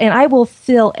possible, and I will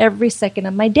fill every second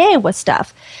of my day with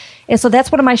stuff. And so that's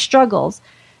one of my struggles.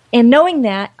 And knowing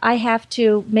that, I have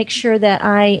to make sure that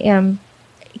I am,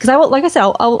 because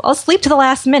I'll sleep to the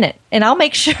last minute, and I'll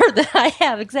make sure that I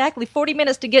have exactly 40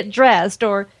 minutes to get dressed,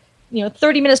 or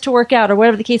 30 minutes to work out, or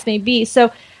whatever the case may be.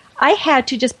 So I had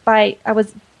to I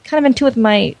was kind of in tune with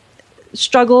my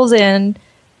struggles and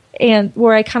and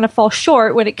where I kind of fall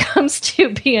short when it comes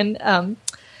to being, I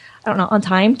don't know, on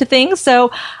time to things.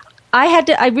 So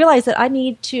I realized that I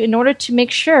need to, in order to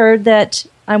make sure that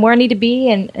I'm where I need to be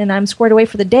and I'm squared away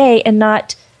for the day and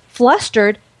not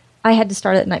flustered, I had to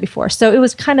start it the night before. So it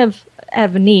was kind of out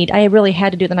of a need. I really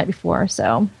had to do it the night before.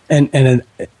 So and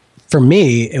for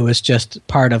me, it was just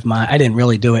part of I didn't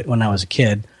really do it when I was a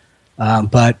kid,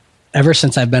 but ever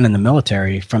since I've been in the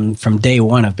military, from day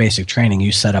one of basic training,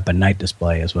 you set up a night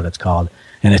display, is what it's called,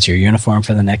 and it's your uniform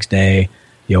for the next day,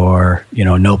 your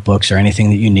notebooks or anything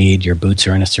that you need. Your boots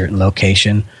are in a certain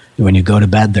location. When you go to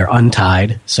bed, they're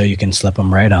untied, so you can slip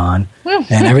them right on,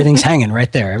 and everything's hanging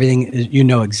right there. Everything, you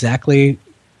know exactly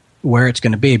where it's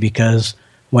going to be, because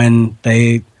when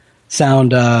they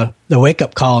sound the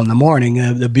wake-up call in the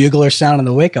morning, the bugler sounding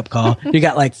the wake-up call, you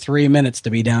got like 3 minutes to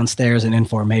be downstairs in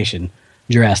information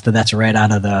dressed. That's right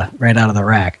out of the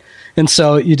rack. And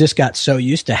so you just got so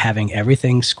used to having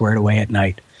everything squared away at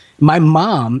night. My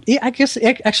mom, I guess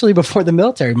actually before the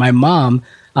military, my mom,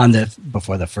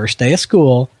 before the first day of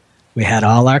school, we had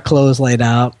all our clothes laid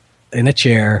out in a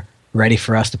chair ready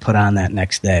for us to put on that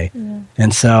next day. Yeah.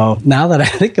 And so now that I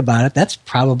think about it, that's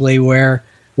probably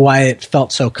why it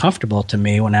felt so comfortable to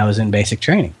me when I was in basic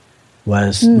training,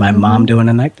 was my mom doing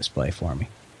a night display for me.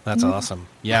 That's awesome.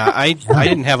 Yeah, I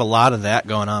didn't have a lot of that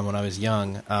going on when I was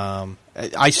young.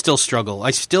 I still struggle.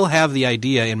 I still have the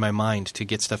idea in my mind to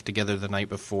get stuff together the night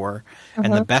before.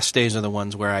 And the best days are the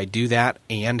ones where I do that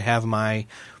and have my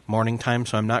morning time,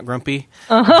 so I'm not grumpy.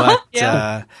 But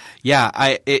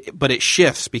but it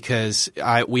shifts because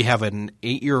we have an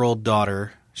 8-year-old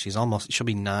daughter. She's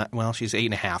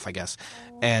 8.5, I guess.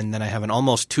 And then I have an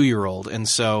almost 2-year-old. And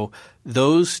so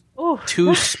those two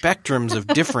spectrums of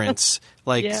difference,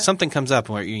 something comes up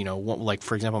where, like,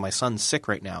 for example, my son's sick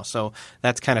right now. So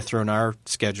that's kind of thrown our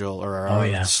schedule, or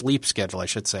our sleep schedule, I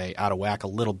should say, out of whack a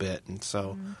little bit. And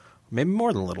so maybe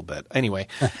more than a little bit. Anyway.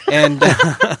 And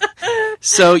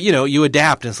so, you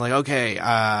adapt. And it's like, okay,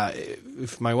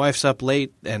 if my wife's up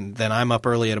late and then I'm up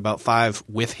early at about 5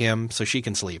 with him so she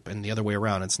can sleep, and the other way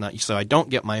around. It's not, so I don't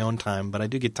get my own time, but I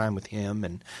do get time with him.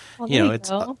 And,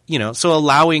 so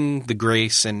allowing the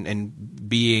grace and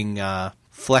being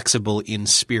flexible in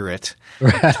spirit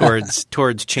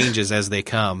towards changes as they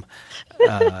come.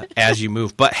 As you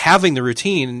move. But having the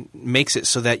routine makes it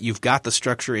so that you've got the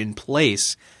structure in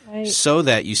place, so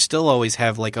that you still always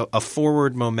have like a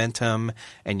forward momentum,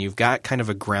 and you've got kind of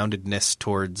a groundedness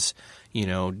towards,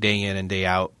 day in and day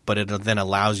out, but it then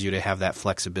allows you to have that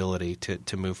flexibility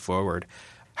to move forward.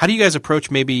 How do you guys approach,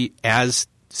 maybe as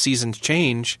seasons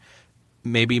change,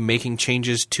 maybe making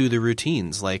changes to the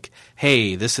routines? Like,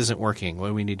 hey, this isn't working. What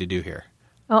do we need to do here?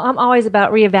 Well, I'm always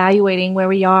about reevaluating where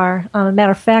we are. As a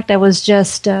matter of fact, I was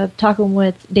just talking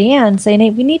with Dan, saying, hey,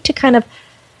 we need to kind of,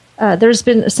 there's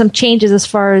been some changes as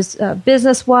far as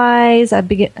business-wise. I've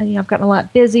gotten a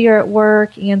lot busier at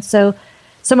work, and so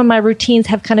some of my routines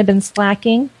have kind of been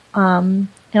slacking. And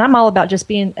I'm all about just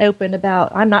being open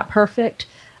about, I'm not perfect.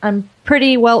 I'm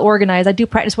pretty well organized. I do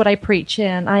practice what I preach,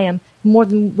 and I am more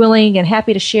than willing and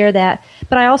happy to share that.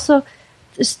 But I also,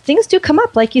 things do come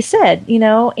up, like you said,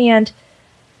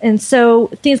 and so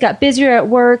things got busier at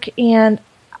work, and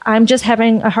I'm just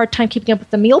having a hard time keeping up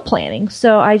with the meal planning.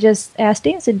 So I just asked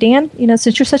Dan, said, Dan,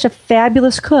 since you're such a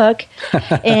fabulous cook,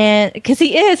 and because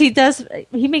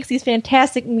he makes these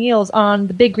fantastic meals on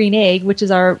the Big Green Egg, which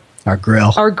is our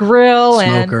grill,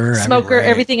 smoker,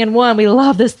 everything in one. We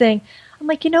love this thing. I'm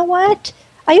like, you know what?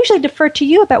 I usually defer to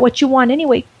you about what you want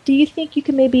anyway. Do you think you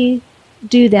can maybe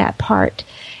do that part?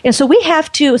 And so we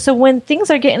have to. So when things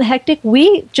are getting hectic,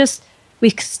 we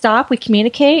stop, we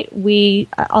communicate,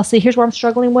 I'll say, here's what I'm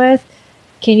struggling with.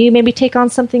 Can you maybe take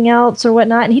on something else or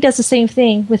whatnot? And he does the same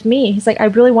thing with me. He's like, I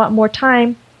really want more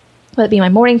time, whether it be my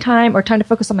morning time or time to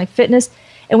focus on my fitness.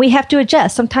 And we have to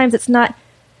adjust. Sometimes it's not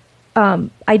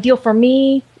ideal for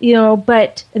me,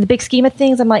 but in the big scheme of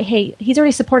things, I'm like, hey, he's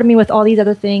already supported me with all these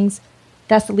other things.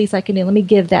 That's the least I can do. Let me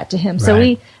give that to him.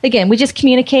 Right. So we just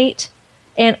communicate.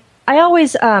 And I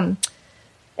always, and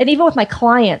even with my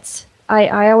clients,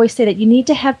 I always say that you need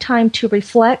to have time to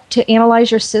reflect, to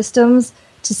analyze your systems,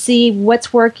 to see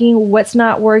what's working, what's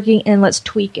not working, and let's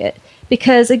tweak it.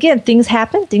 Because again, things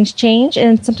happen, things change,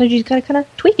 and sometimes you got to kind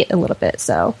of tweak it a little bit.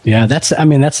 So yeah, that's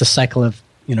a cycle of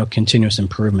continuous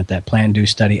improvement, that plan, do,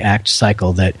 study, act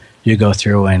cycle that you go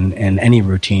through in any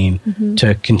routine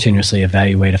to continuously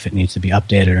evaluate if it needs to be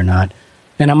updated or not.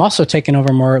 And I'm also taking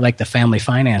over more like the family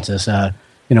finances.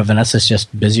 Vanessa's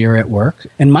just busier at work,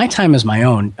 and my time is my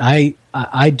own.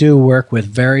 I do work with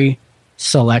very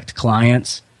select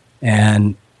clients,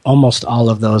 and almost all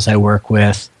of those I work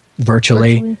with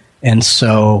virtually. And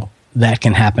so that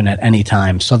can happen at any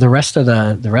time. So the rest of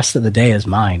the day is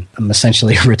mine. I'm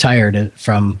essentially retired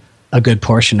from a good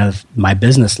portion of my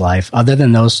business life, other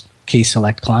than those key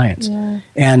select clients. Yeah.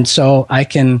 And so I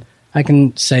can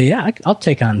say, yeah, I'll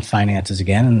take on finances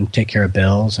again and take care of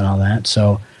bills and all that.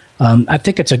 So I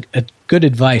think it's a good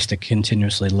advice to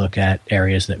continuously look at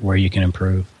areas where you can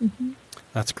improve. Mm-hmm.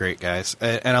 That's great, guys.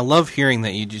 And I love hearing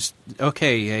that you just,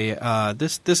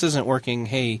 this isn't working.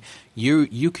 Hey,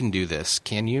 you can do this,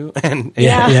 can you? And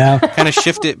kind of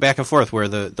shift it back and forth where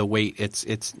the weight, it's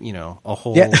a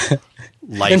whole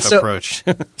life approach.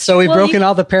 So we've broken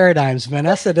all the paradigms.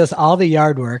 Vanessa does all the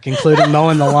yard work, including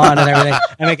mowing the lawn and everything.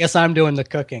 And I guess I'm doing the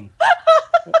cooking.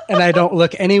 And I don't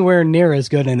look anywhere near as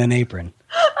good in an apron.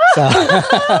 So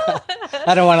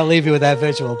I don't want to leave you with that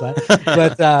visual,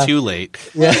 but too late.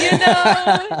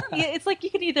 Yeah. Well, it's like you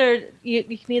can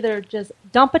either just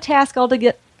dump a task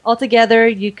altogether,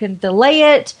 you can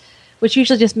delay it, which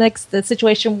usually just makes the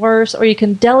situation worse, or you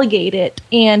can delegate it.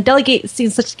 And delegate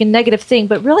seems such a negative thing,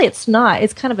 but really it's not.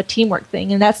 It's kind of a teamwork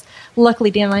thing, and that's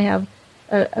luckily Dan and I have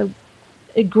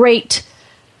a great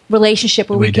relationship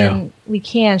where we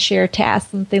can share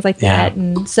tasks and things like that,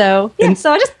 and so I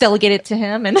just delegate it to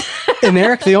him. And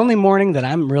Eric, the only morning that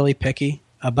I'm really picky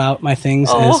about my things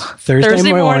is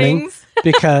Thursday morning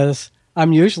because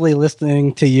I'm usually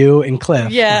listening to you and Cliff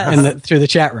through the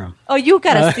chat room. Oh, you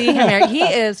got to see him, Eric. He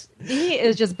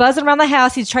is just buzzing around the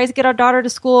house. He tries to get our daughter to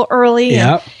school early,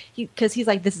 because he's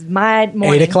like, this is my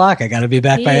morning. 8:00. I got to be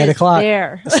back by 8:00.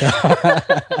 There,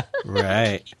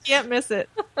 right? You can't miss it.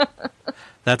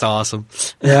 That's awesome.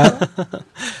 Yeah.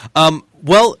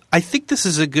 Well, I think this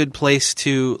is a good place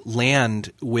to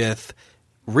land with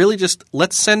really just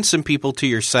let's send some people to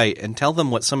your site and tell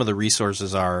them what some of the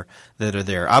resources are that are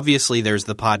there. Obviously, there's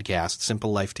the podcast,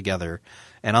 Simple Life Together,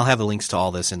 and I'll have the links to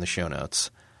all this in the show notes.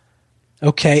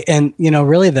 Okay. And,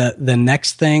 really the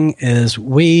next thing is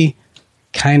we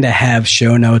kind of have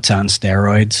show notes on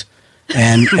steroids,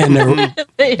 and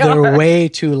they're way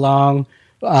too long.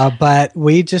 But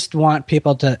we just want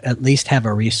people to at least have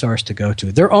a resource to go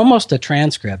to. They're almost a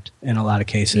transcript in a lot of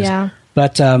cases. Yeah.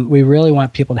 But we really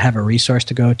want people to have a resource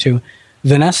to go to.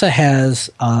 Vanessa has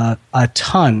a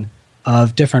ton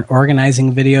of different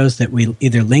organizing videos that we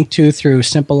either link to through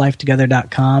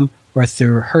simplelifetogether.com or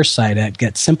through her site at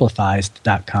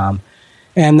getsimplified.com.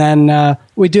 And then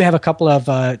we do have a couple of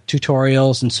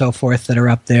tutorials and so forth that are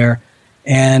up there.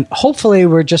 And hopefully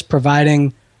we're just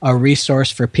providing a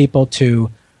resource for people to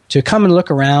come and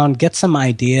look around, get some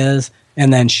ideas,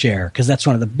 and then share. Because that's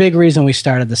one of the big reasons we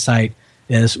started the site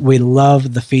is we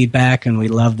love the feedback and we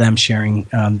love them sharing,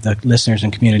 the listeners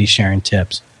and community sharing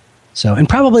tips. So, and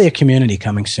probably a community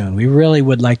coming soon. We really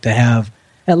would like to have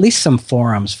at least some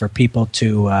forums for people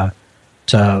to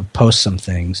post some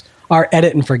things. Our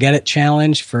Edit and Forget It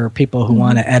challenge for people who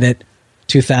want to edit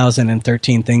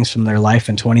 2013 things from their life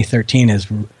in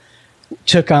 2013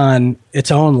 took on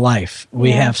its own life.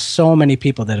 We have so many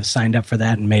people that have signed up for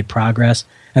that and made progress,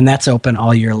 and that's open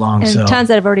all year long. And tons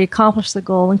that have already accomplished the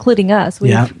goal, including us.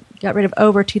 We've got rid of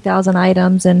over 2,000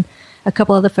 items, and a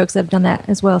couple other folks that have done that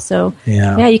as well. So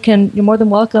you're more than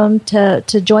welcome to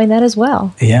join that as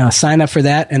well. Yeah, sign up for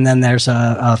that, and then there's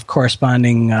a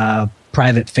corresponding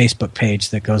private Facebook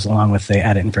page that goes along with the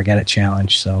Edit and Forget It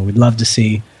challenge. So we'd love to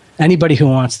see anybody who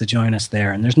wants to join us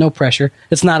there. And there's no pressure.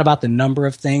 It's not about the number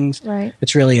of things. Right.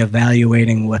 It's really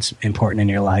evaluating what's important in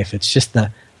your life. It's just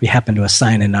we happen to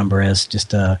assign a number as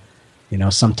just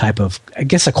some type of, I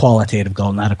guess, a qualitative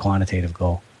goal, not a quantitative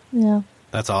goal. Yeah.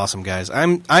 That's awesome, guys.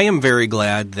 I am very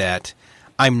glad that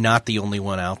I'm not the only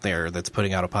one out there that's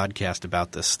putting out a podcast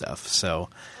about this stuff. So,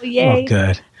 yay. Oh,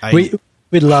 good.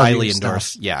 We'd love highly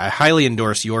endorse. Yeah, I highly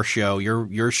endorse your show.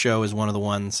 Your show is one of the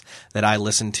ones that I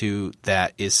listen to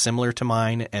that is similar to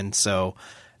mine, and so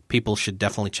people should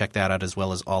definitely check that out as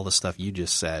well as all the stuff you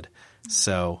just said.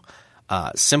 So,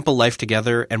 Simple Life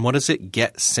Together, and what is it?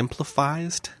 Get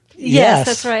Simplified? Yes,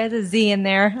 that's right. There's a Z in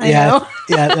there. I know.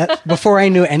 Before I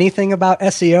knew anything about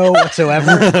SEO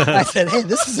whatsoever, I said, hey,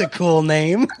 this is a cool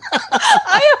name.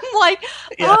 I am like,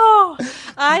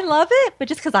 I love it, but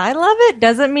just because I love it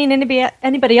doesn't mean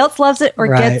anybody else loves it or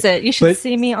gets it. You should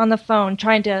see me on the phone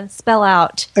trying to spell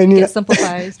out Get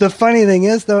Simplified. The funny thing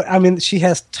is, though, I mean, she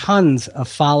has tons of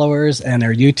followers and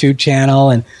her YouTube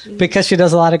channel, and because she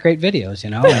does a lot of great videos,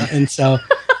 and so...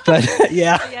 But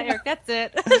Eric, that's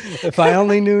it. If I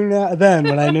only knew then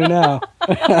what I knew now.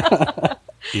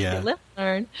 Yeah. Live and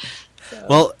learn. So.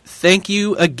 Well, thank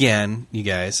you again, you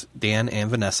guys, Dan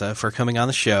and Vanessa, for coming on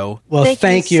the show. Well,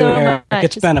 thank you, so Eric. much.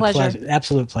 It's been a pleasure,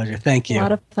 absolute pleasure. Thank you. A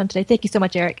lot of fun today. Thank you so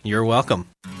much, Eric. You're welcome.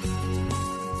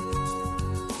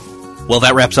 Well,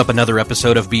 that wraps up another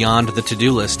episode of Beyond the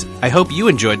To-Do List. I hope you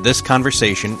enjoyed this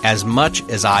conversation as much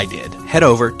as I did. Head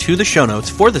over to the show notes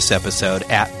for this episode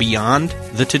at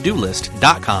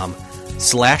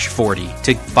beyondthetodolist.com/40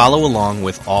 to follow along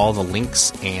with all the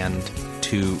links and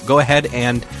to go ahead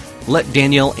and let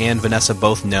Daniel and Vanessa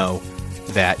both know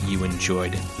that you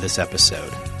enjoyed this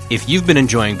episode. If you've been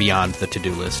enjoying Beyond the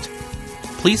To-Do List,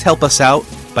 please help us out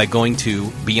by going to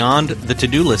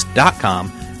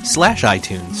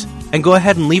beyondthetodolist.com/iTunes and go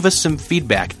ahead and leave us some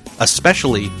feedback,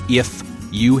 especially if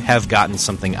you have gotten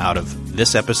something out of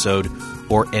this episode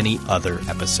or any other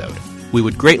episode. We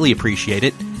would greatly appreciate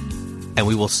it, and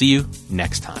we will see you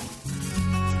next time.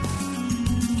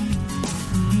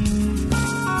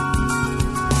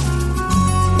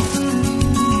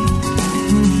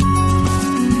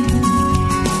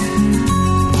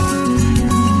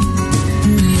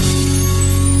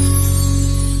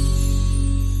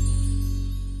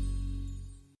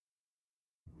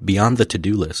 Beyond the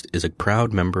To-Do List is a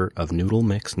proud member of Noodle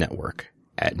Mix Network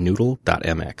at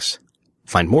noodle.mx.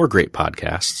 Find more great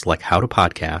podcasts like How to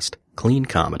Podcast, Clean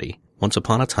Comedy, Once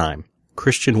Upon a Time,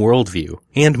 Christian Worldview,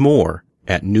 and more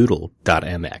at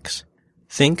noodle.mx.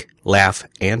 Think, laugh,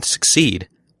 and succeed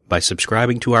by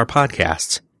subscribing to our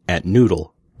podcasts at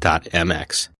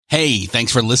noodle.mx. Hey,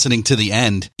 thanks for listening to the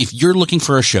end. If you're looking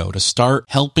for a show to start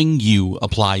helping you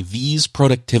apply these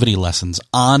productivity lessons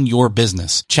on your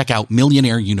business, check out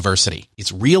Millionaire University.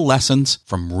 It's real lessons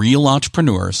from real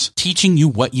entrepreneurs teaching you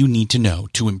what you need to know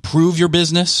to improve your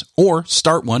business or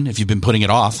start one if you've been putting it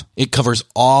off. It covers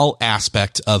all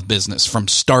aspects of business from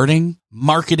starting,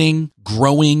 marketing,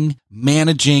 growing,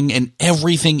 managing, and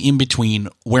everything in between,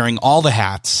 wearing all the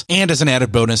hats. And as an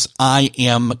added bonus, I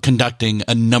am conducting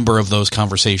a number of those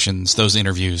conversations, those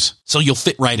interviews. So you'll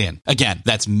fit right in. Again,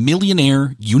 that's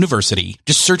Millionaire University.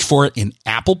 Just search for it in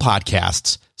Apple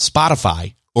Podcasts,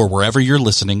 Spotify, or wherever you're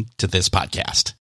listening to this podcast.